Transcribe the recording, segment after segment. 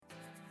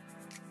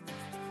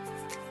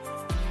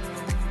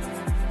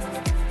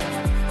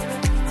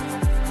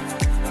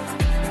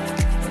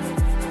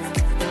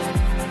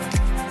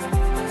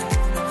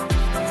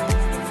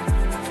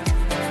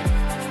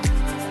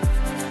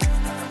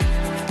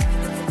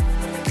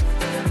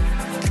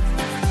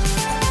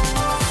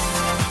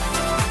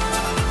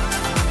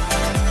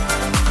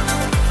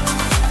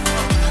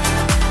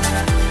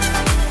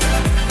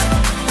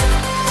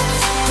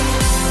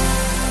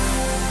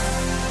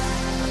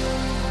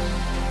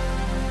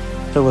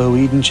Hello,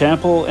 Eden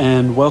Chapel,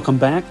 and welcome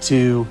back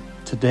to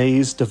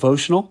today's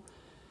devotional.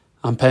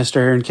 I'm Pastor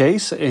Aaron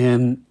Case,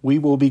 and we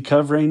will be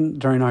covering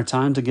during our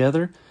time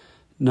together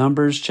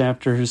Numbers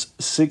chapters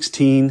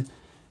 16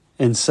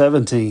 and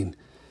 17.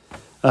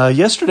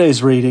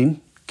 Yesterday's reading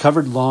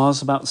covered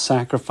laws about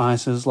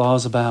sacrifices,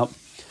 laws about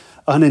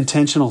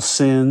unintentional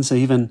sins.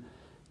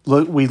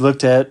 We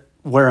looked at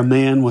where a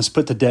man was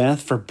put to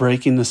death for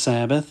breaking the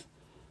Sabbath.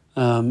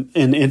 And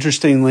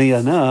interestingly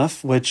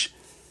enough, which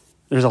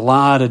there's a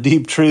lot of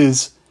deep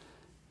truths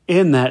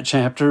in that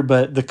chapter,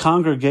 but the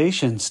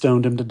congregation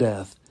stoned him to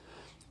death.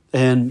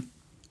 And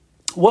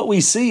what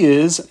we see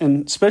is,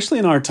 and especially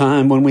in our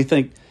time when we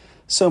think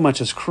so much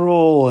is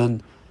cruel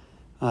and,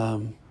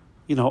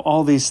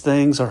 all these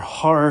things are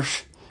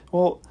harsh.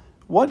 Well,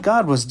 what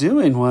God was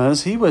doing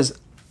was he was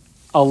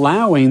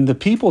allowing the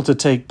people to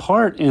take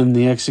part in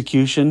the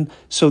execution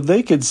so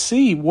they could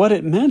see what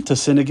it meant to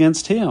sin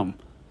against him.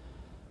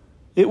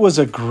 It was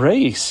a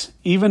grace,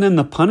 even in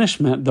the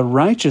punishment, the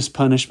righteous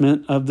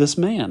punishment of this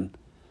man.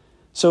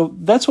 So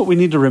that's what we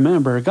need to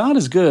remember. God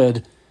is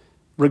good,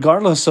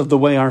 regardless of the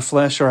way our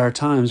flesh or our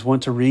times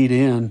want to read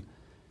in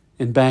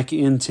and back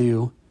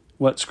into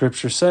what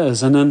Scripture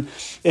says. And then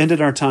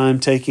ended our time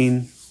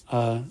taking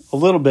a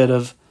little bit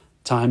of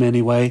time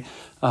anyway,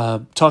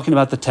 talking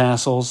about the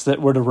tassels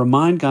that were to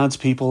remind God's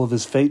people of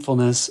his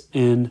faithfulness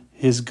and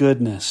his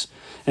goodness.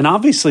 And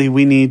obviously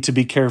we need to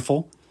be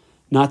careful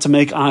not to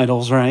make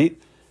idols, right?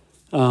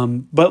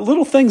 But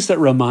little things that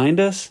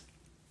remind us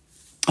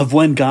of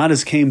when God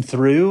has came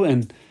through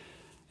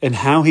and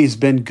how he's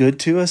been good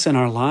to us in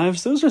our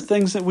lives, those are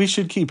things that we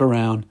should keep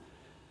around.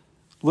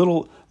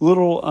 Little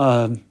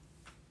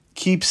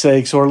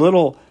keepsakes or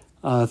little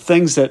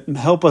things that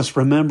help us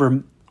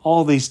remember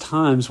all these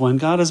times when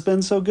God has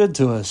been so good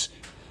to us,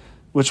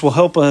 which will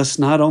help us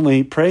not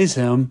only praise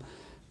him,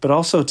 but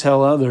also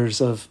tell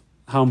others of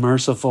how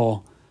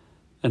merciful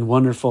and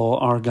wonderful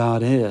our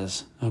God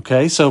is.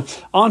 Okay, so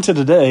on to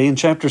today. In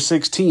chapter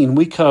 16,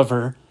 we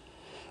cover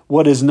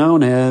what is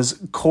known as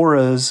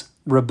Korah's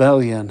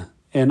rebellion.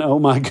 And oh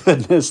my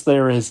goodness,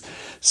 there is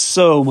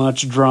so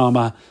much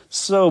drama,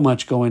 so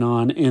much going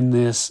on in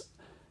this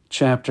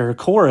chapter.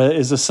 Korah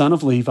is a son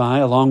of Levi,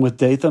 along with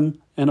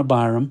Dathan and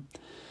Abiram.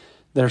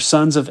 They're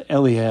sons of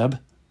Eliab,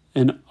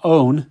 and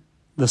On,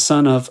 the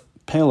son of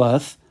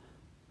Peleth,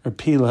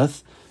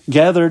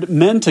 gathered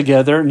men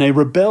together, and they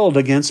rebelled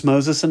against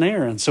Moses and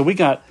Aaron. So we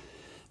got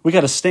a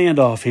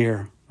standoff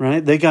here,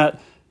 right? They got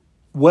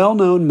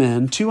well-known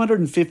men,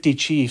 250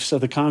 chiefs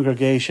of the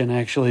congregation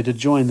actually to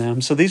join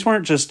them. So these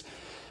weren't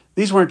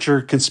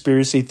your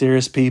conspiracy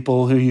theorist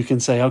people who you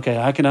can say, okay,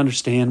 I can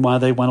understand why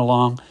they went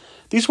along.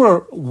 These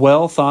were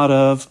well thought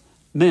of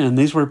men.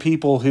 These were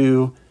people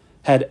who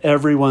had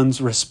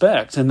everyone's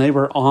respect, and they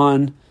were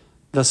on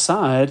the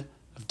side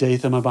of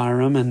Dathan,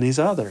 Abiram, and these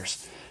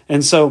others.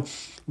 And so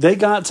they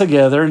got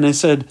together and they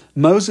said,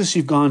 Moses,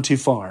 you've gone too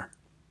far.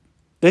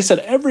 They said,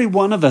 every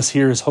one of us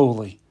here is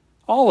holy.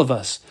 All of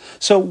us.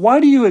 So why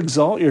do you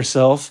exalt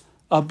yourself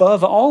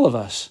above all of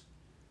us?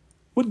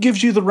 What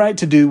gives you the right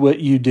to do what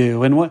you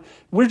do? And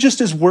we're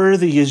just as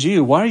worthy as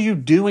you. Why are you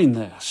doing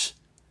this?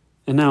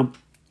 And now,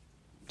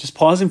 just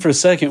pausing for a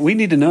second, we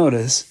need to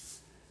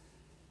notice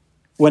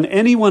when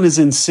anyone is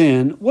in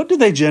sin, what do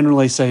they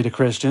generally say to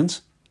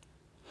Christians?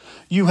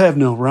 You have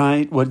no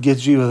right. What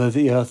gives you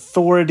the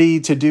authority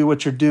to do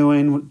what you're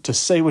doing, to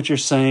say what you're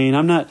saying?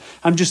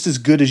 I'm just as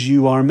good as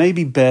you are,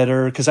 maybe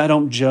better, because I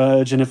don't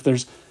judge. And if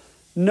there's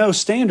no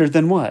standard,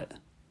 then what?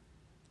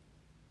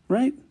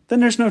 Right?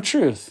 Then there's no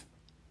truth.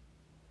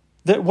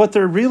 That what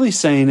they're really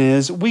saying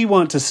is, we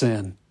want to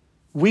sin.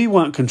 We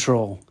want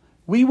control.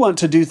 We want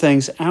to do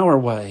things our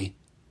way,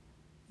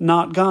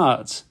 not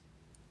God's.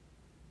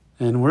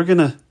 And we're going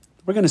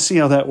to see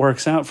how that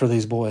works out for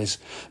these boys.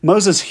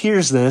 Moses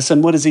hears this,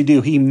 and what does he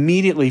do? He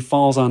immediately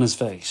falls on his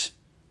face.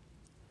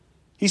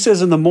 He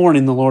says, in the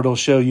morning, the Lord will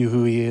show you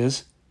who he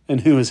is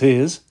and who is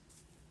his,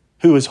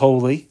 who is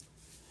holy,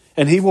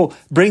 and he will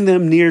bring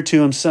them near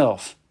to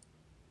himself.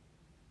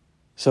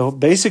 So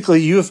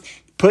basically, you have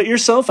put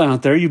yourself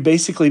out there. You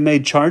basically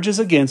made charges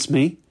against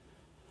me.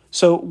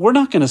 So we're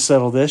not going to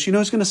settle this. You know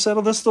who's going to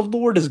settle this? The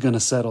Lord is going to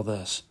settle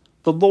this.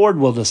 The Lord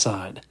will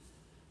decide.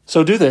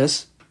 So do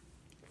this.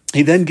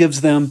 He then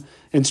gives them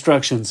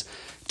instructions.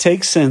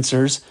 Take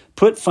censers,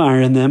 put fire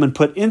in them, and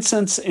put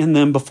incense in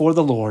them before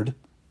the Lord.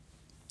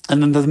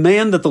 And then the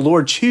man that the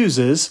Lord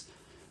chooses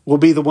will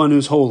be the one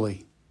who's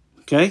holy.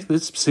 Okay,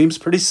 this seems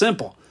pretty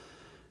simple.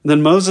 And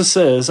then Moses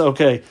says,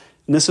 okay,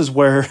 and this is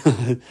where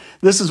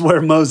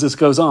Moses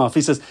goes off.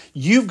 He says,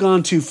 you've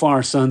gone too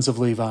far, sons of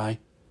Levi.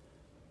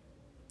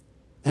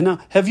 And now,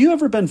 have you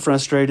ever been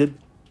frustrated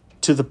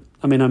I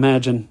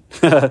imagine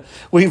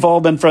we've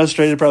all been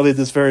frustrated probably at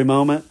this very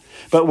moment.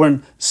 But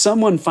when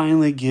someone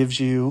finally gives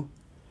you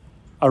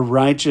a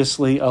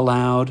righteously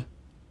allowed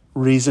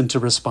reason to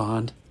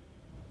respond,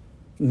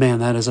 man,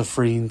 that is a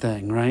freeing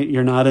thing, right?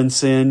 You're not in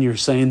sin. You're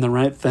saying the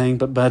right thing.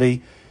 But,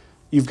 buddy,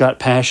 you've got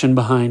passion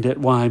behind it.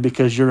 Why?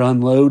 Because you're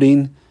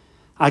unloading.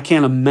 I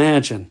can't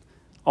imagine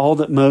all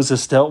that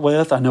Moses dealt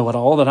with. I know what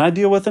all that I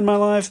deal with in my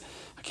life.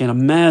 I can't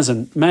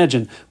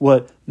imagine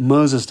what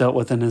Moses dealt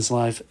with in his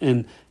life.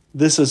 And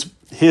this is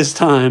his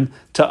time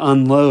to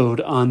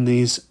unload on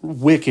these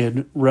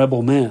wicked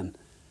rebel men.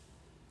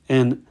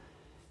 And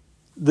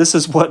this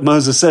is what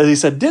Moses said. He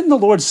said, didn't the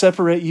Lord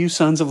separate you,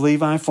 sons of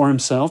Levi, for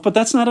himself? But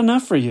that's not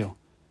enough for you.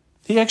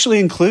 He actually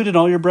included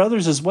all your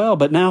brothers as well.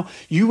 But now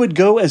you would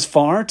go as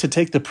far to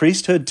take the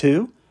priesthood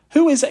too?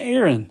 Who is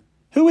Aaron?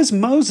 Who is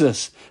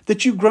Moses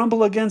that you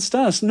grumble against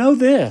us? Know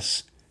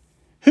this.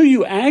 Who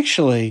you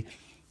actually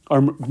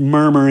are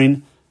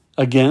murmuring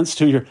against,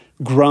 who you're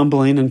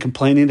grumbling and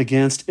complaining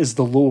against, is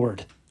the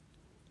Lord.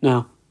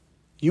 Now,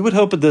 you would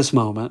hope at this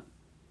moment,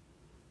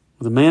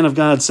 when the man of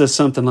God says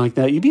something like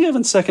that, you'd be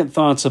having second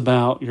thoughts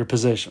about your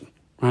position,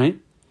 right?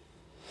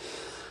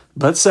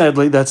 But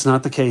sadly, that's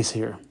not the case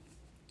here.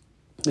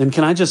 And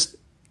can I just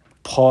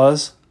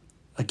pause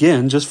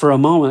again, just for a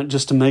moment,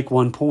 just to make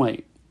one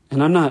point?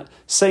 And I'm not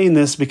saying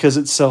this because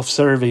it's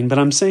self-serving, but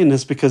I'm saying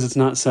this because it's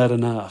not said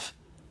enough.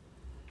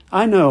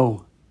 I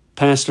know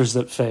pastors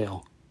that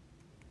fail.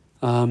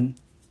 And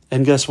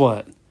guess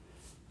what?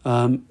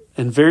 In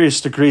various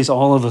degrees,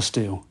 all of us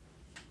do.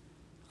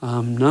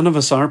 None of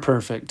us are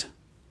perfect.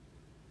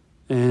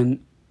 And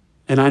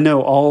I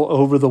know all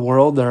over the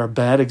world there are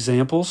bad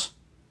examples.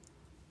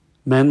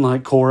 Men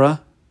like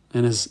Korah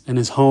and his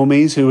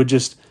homies who would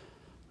just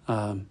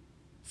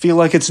feel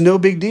like it's no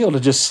big deal to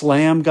just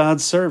slam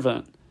God's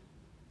servant.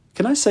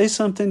 Can I say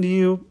something to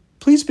you?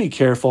 Please be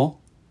careful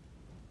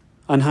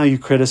on how you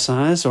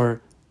criticize,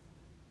 or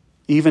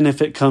even if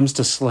it comes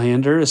to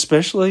slander,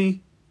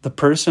 especially the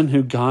person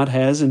who God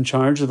has in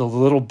charge of the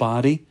little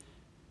body,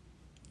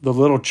 the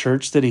little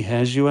church that he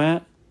has you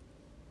at,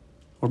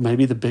 or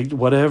maybe the big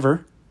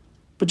whatever.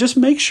 But just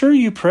make sure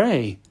you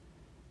pray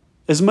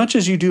as much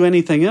as you do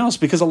anything else,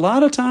 because a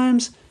lot of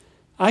times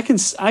I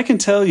can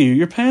tell you,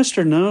 your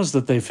pastor knows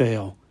that they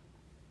fail.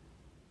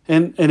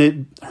 And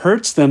it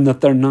hurts them that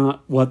they're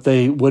not what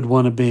they would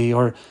want to be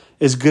or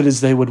as good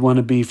as they would want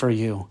to be for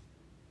you.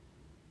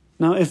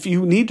 Now, if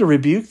you need to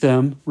rebuke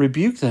them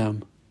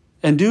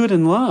and do it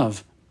in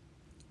love.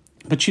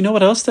 But you know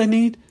what else they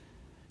need?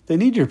 They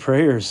need your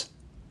prayers.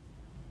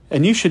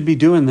 And you should be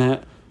doing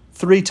that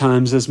 3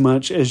 times as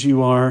much as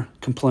you are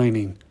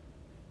complaining,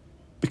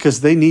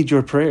 because they need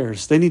your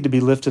prayers. They need to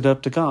be lifted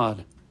up to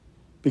God.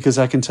 Because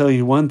I can tell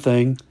you one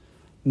thing,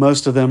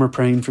 most of them are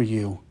praying for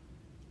you,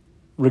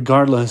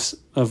 regardless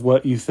of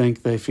what you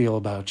think they feel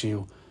about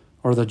you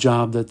or the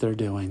job that they're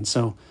doing.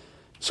 So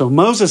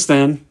Moses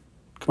then,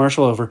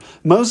 commercial over,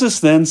 Moses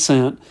then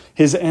sent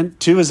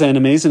to his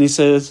enemies, and he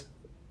says,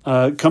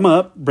 come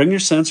up, bring your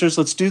censers,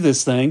 let's do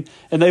this thing.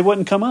 And they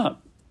wouldn't come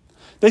up.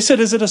 They said,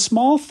 is it a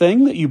small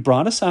thing that you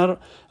brought us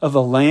out of a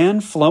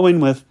land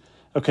flowing with,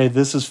 okay,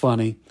 this is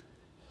funny.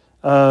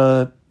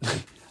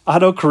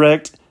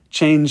 Autocorrect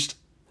changed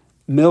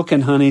milk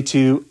and honey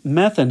to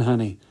meth and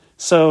honey.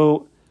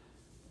 So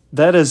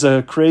that is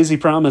a crazy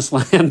promised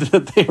land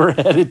that they were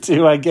headed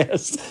to, I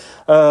guess.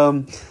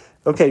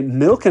 Okay,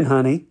 milk and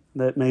honey,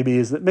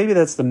 maybe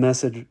that's the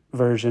Message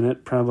version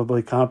it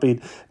probably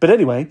copied. But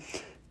anyway,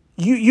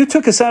 you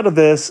took us out of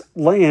this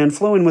land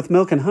flowing with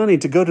milk and honey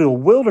to go to a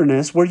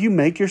wilderness where you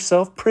make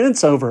yourself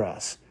prince over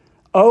us.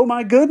 Oh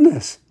my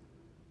goodness.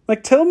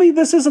 Like, tell me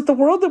this isn't the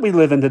world that we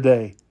live in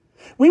today.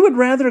 We would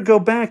rather go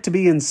back to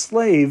be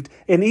enslaved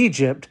in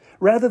Egypt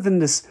rather than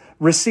to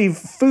receive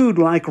food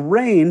like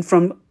rain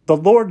from the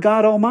Lord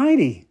God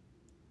Almighty.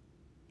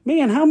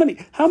 Man, how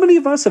many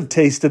of us have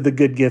tasted the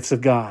good gifts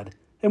of God?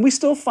 And we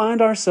still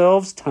find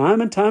ourselves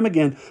time and time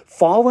again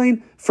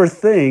falling for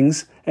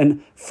things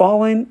and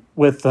falling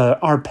with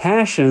our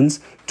passions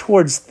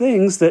towards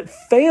things that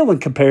fail in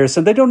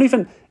comparison. They don't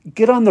even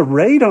get on the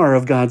radar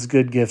of God's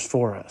good gifts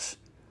for us.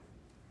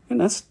 And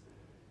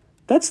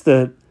that's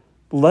the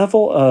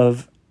level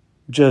of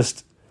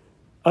just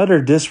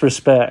utter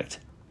disrespect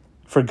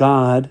for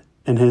God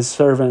and his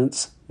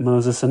servants,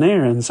 Moses and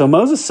Aaron. So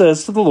Moses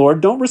says to the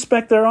Lord, don't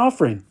respect their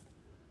offering.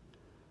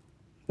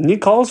 And he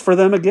calls for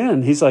them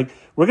again. He's like,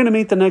 we're going to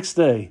meet the next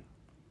day.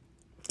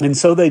 And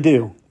so they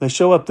do. They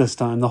show up this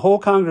time. The whole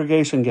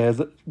congregation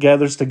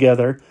gathers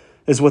together,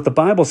 is what the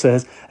Bible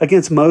says,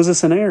 against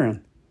Moses and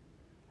Aaron.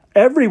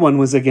 Everyone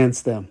was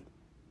against them.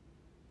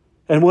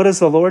 And what does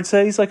the Lord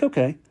say? He's like,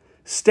 okay,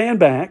 stand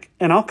back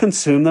and I'll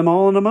consume them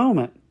all in a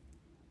moment.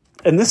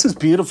 And this is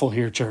beautiful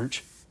here,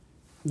 church.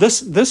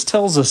 This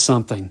tells us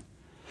something.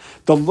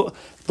 The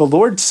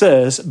Lord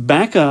says,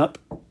 back up,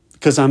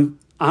 because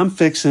I'm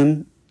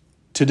fixing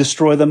to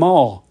destroy them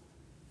all.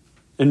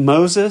 And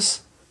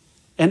Moses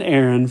and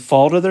Aaron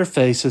fall to their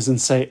faces and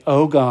say,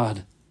 oh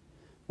God,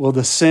 will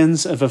the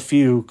sins of a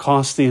few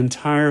cost the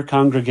entire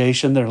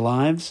congregation their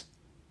lives?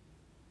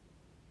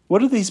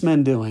 What are these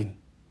men doing?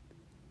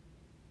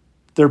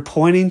 They're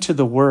pointing to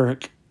the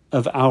work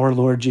of our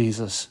Lord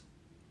Jesus.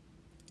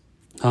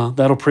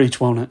 That'll preach,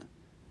 won't it?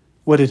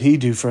 What did he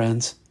do,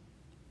 friends?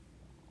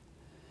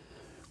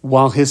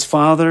 While his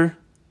Father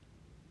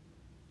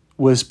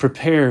was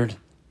prepared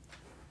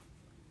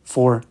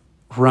for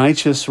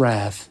righteous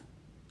wrath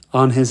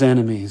on his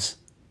enemies.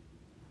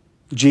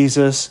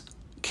 Jesus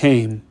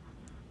came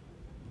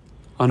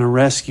on a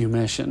rescue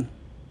mission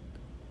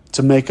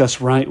to make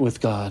us right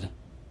with God.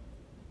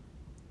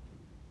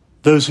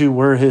 Those who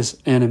were his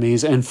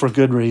enemies, and for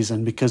good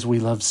reason, because we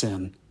love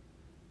sin.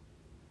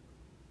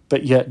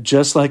 But yet,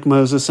 just like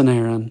Moses and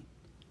Aaron,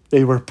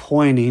 they were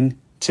pointing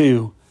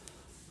to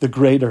the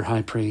greater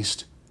high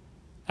priest,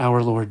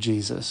 our Lord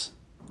Jesus.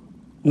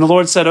 And the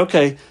Lord said,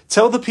 okay,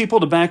 tell the people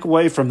to back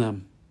away from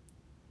them.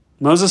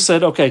 Moses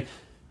said, okay,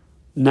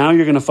 now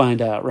you're going to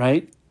find out,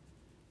 right?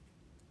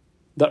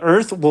 The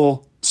earth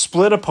will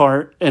split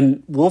apart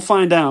and we'll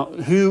find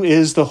out who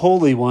is the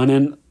Holy One.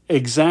 And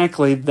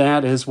exactly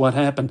that is what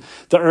happened.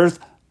 The earth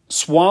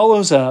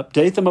swallows up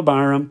Dathan,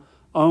 Abiram,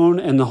 On,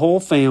 and the whole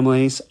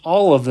families,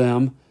 all of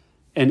them,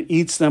 and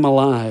eats them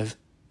alive.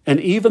 And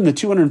even the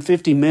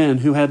 250 men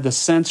who had the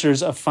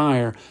censers of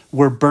fire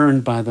were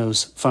burned by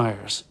those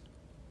fires.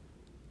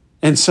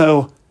 And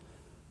so,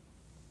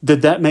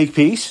 did that make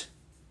peace?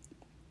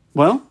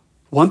 Well,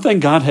 one thing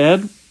God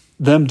had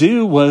them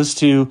do was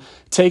to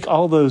take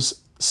all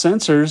those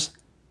censers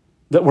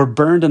that were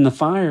burned in the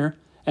fire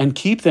and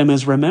keep them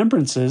as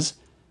remembrances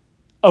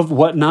of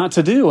what not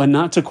to do and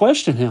not to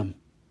question him.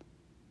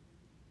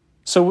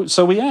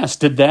 So we asked,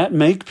 did that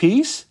make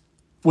peace?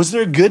 Was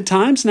there good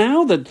times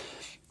now that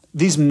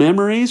these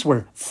memories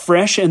were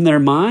fresh in their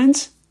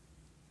minds?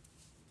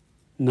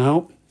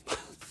 No.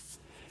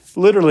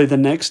 Literally the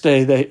next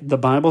day, the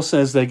Bible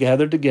says they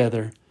gathered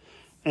together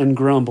and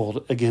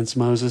grumbled against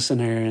Moses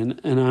and Aaron,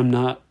 and I'm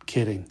not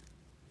kidding.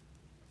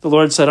 The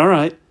Lord said, all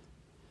right,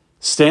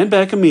 stand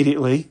back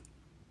immediately.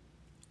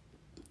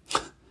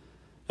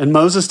 And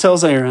Moses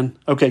tells Aaron,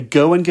 okay,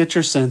 go and get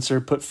your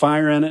censer, put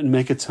fire in it, and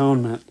make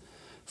atonement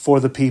for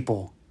the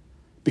people,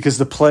 because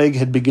the plague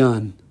had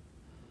begun.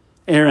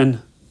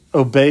 Aaron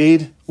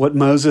obeyed what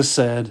Moses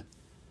said,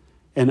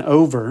 and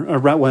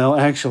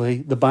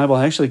the Bible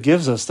actually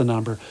gives us the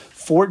number.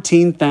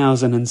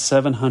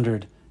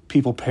 14,700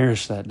 people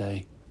perished that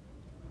day.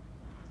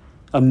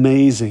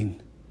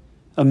 Amazing.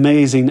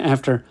 Amazing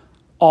after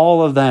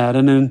all of that.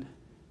 And then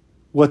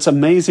what's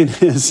amazing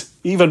is,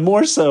 even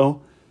more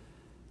so,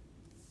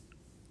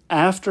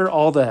 after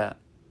all that,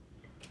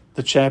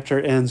 the chapter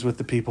ends with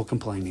the people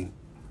complaining.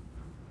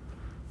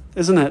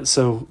 Isn't that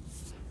so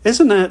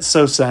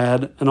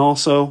sad? And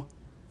also,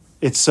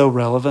 it's so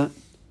relevant.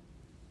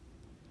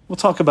 We'll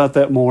talk about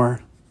that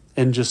more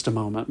in just a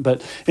moment.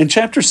 But in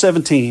chapter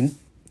 17,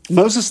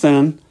 Moses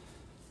then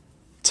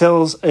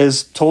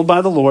is told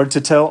by the Lord to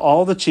tell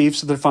all the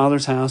chiefs of their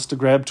father's house to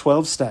grab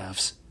 12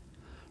 staffs,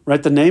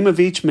 write the name of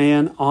each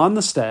man on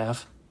the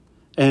staff,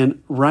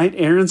 and write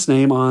Aaron's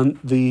name on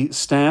the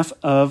staff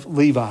of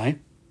Levi.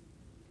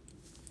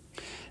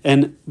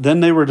 And then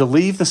they were to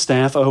leave the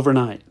staff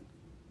overnight.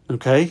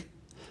 Okay?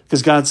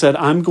 Because God said,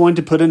 I'm going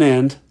to put an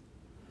end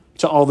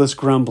to all this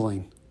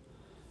grumbling.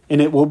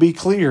 And it will be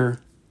clear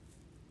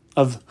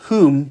of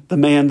whom the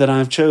man that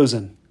I've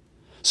chosen.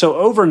 So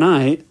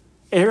overnight,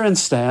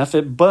 Aaron's staff,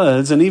 it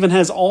buds and even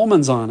has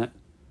almonds on it.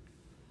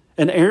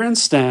 And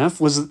Aaron's staff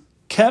was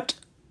kept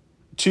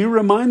to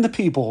remind the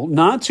people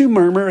not to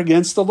murmur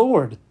against the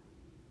Lord.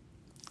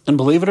 And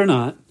believe it or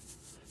not,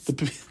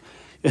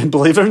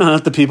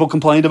 the people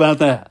complained about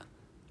that.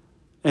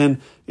 And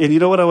you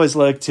know what I always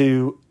like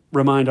to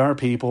remind our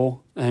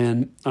people,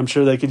 and I'm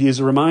sure they could use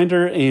a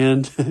reminder,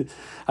 and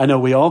I know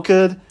we all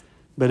could,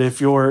 but if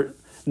you're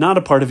not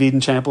a part of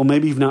Eden Chapel,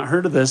 maybe you've not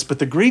heard of this, but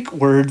the Greek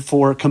word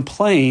for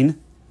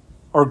complain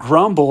or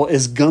grumble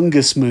is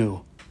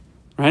gungasmu,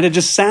 right? It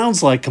just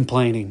sounds like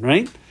complaining,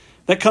 right?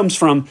 That comes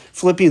from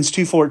Philippians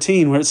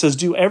 2:14, where it says,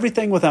 do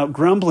everything without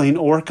grumbling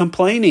or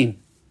complaining.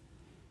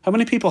 How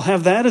many people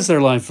have that as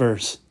their life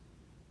verse?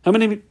 How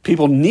many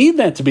people need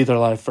that to be their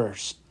life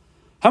verse?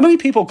 How many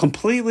people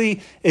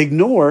completely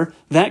ignore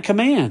that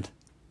command?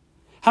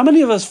 How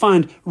many of us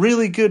find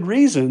really good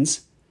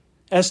reasons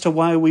as to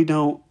why we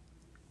don't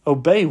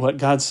obey what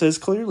God says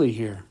clearly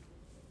here?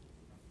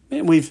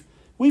 Man, we've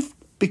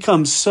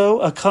become so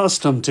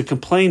accustomed to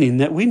complaining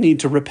that we need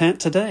to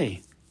repent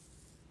today.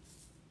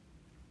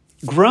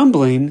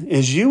 Grumbling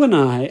is you and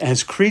I,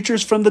 as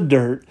creatures from the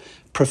dirt,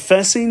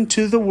 professing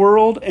to the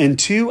world and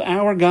to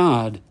our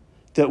God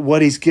that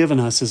what He's given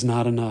us is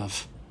not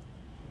enough.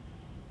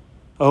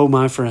 Oh,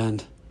 my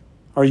friend,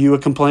 are you a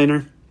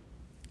complainer?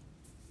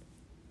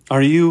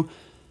 Are you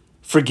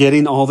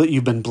forgetting all that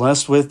you've been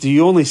blessed with? Do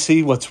you only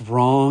see what's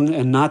wrong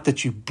and not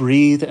that you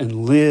breathe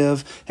and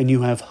live and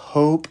you have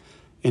hope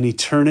in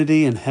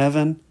eternity in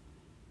heaven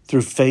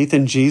through faith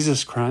in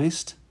Jesus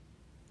Christ?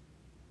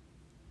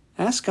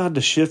 Ask God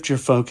to shift your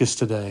focus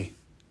today.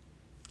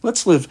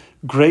 Let's live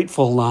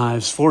grateful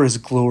lives for His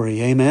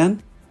glory.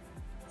 Amen?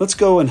 Let's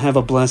go and have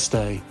a blessed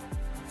day.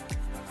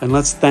 And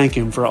let's thank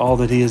Him for all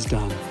that He has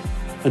done.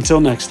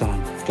 Until next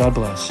time, God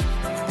bless.